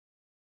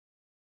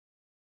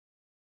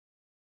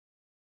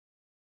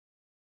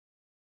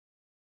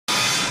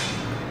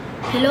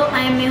Hello, I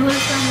am Mehul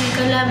from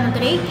Maker Lab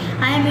Madurai.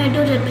 I am here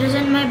to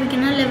represent my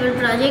beginner level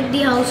project,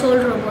 the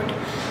household robot.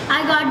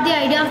 I got the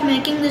idea of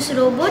making this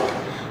robot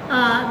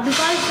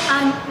because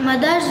our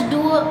mothers do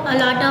a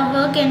lot of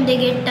work and they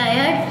get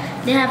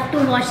tired. They have to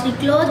wash the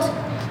clothes,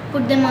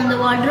 put them on the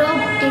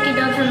wardrobe, take it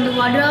out from the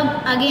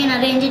wardrobe, again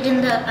arrange it in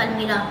the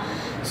almirah.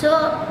 So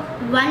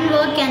one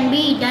work can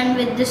be done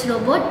with this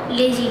robot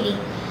lazily.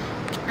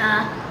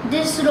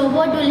 This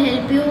robot will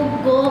help you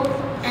go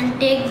and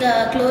take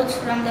the clothes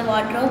from the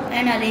wardrobe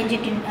and arrange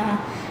it in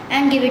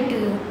and give it to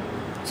you,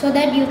 so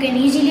that you can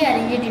easily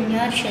arrange it in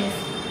your shelf.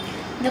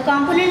 The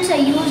components I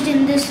used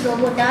in this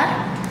robot are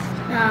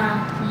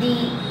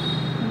the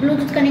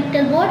Bluetooth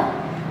connector board,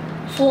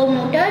 4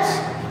 motors,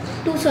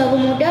 2 servo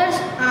motors,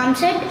 arm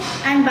set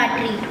and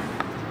battery.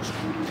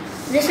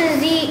 This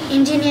is the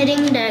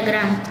engineering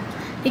diagram.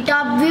 The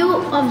top view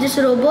of this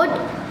robot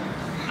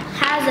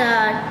has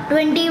a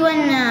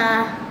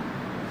 21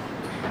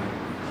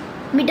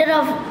 meter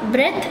of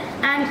breadth,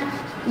 and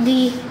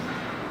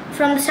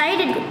from the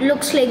side it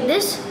looks like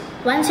this,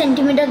 1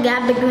 centimeter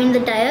gap between the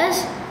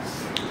tires,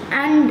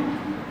 and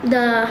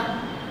the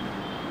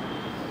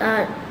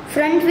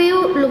front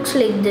view looks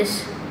like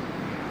this.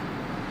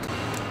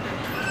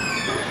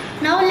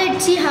 Now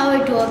let's see how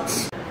it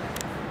works.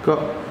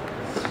 Go.